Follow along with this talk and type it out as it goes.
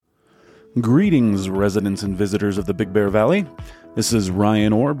Greetings, residents and visitors of the Big Bear Valley. This is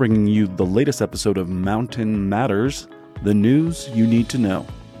Ryan Orr bringing you the latest episode of Mountain Matters, the news you need to know.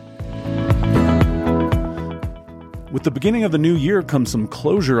 With the beginning of the new year comes some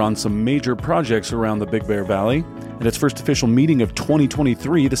closure on some major projects around the Big Bear Valley. At its first official meeting of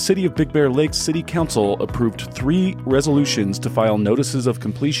 2023, the City of Big Bear Lake City Council approved 3 resolutions to file notices of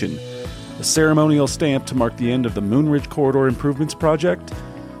completion: a ceremonial stamp to mark the end of the Moonridge Corridor Improvements Project,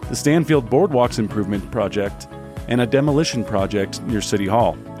 the Stanfield Boardwalks Improvement Project, and a demolition project near City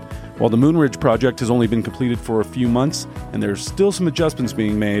Hall. While the Moonridge project has only been completed for a few months and there's still some adjustments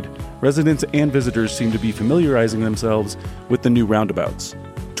being made, residents and visitors seem to be familiarizing themselves with the new roundabouts.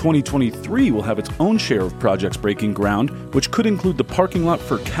 2023 will have its own share of projects breaking ground, which could include the parking lot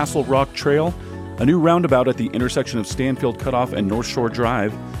for Castle Rock Trail, a new roundabout at the intersection of Stanfield Cutoff and North Shore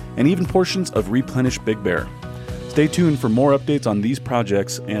Drive, and even portions of Replenish Big Bear. Stay tuned for more updates on these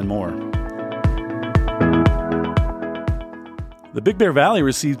projects and more. The Big Bear Valley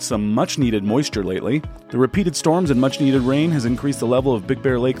received some much-needed moisture lately. The repeated storms and much-needed rain has increased the level of Big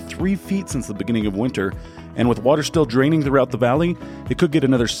Bear Lake 3 feet since the beginning of winter, and with water still draining throughout the valley, it could get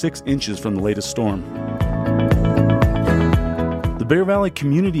another 6 inches from the latest storm. The Bear Valley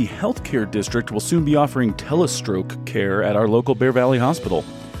Community Healthcare District will soon be offering telestroke care at our local Bear Valley Hospital.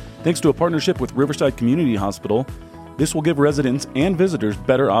 Thanks to a partnership with Riverside Community Hospital, this will give residents and visitors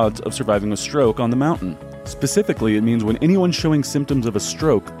better odds of surviving a stroke on the mountain. Specifically, it means when anyone showing symptoms of a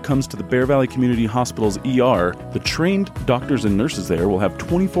stroke comes to the Bear Valley Community Hospital's ER, the trained doctors and nurses there will have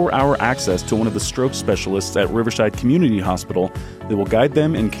 24-hour access to one of the stroke specialists at Riverside Community Hospital that will guide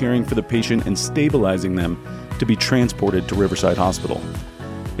them in caring for the patient and stabilizing them to be transported to Riverside Hospital.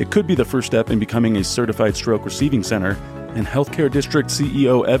 It could be the first step in becoming a certified stroke receiving center, and Healthcare District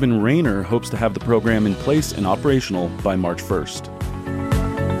CEO Evan Rayner hopes to have the program in place and operational by March 1st.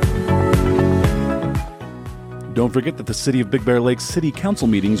 Don't forget that the City of Big Bear Lake City Council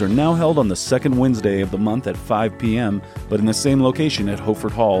meetings are now held on the second Wednesday of the month at 5 p.m., but in the same location at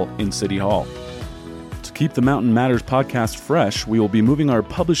Hoefert Hall in City Hall. To keep the Mountain Matters podcast fresh, we will be moving our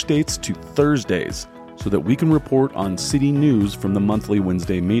published dates to Thursdays so that we can report on city news from the monthly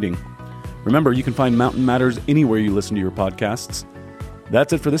Wednesday meeting. Remember, you can find Mountain Matters anywhere you listen to your podcasts.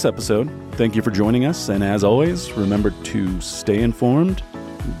 That's it for this episode. Thank you for joining us, and as always, remember to stay informed,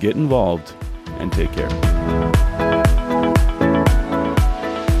 get involved, and take care.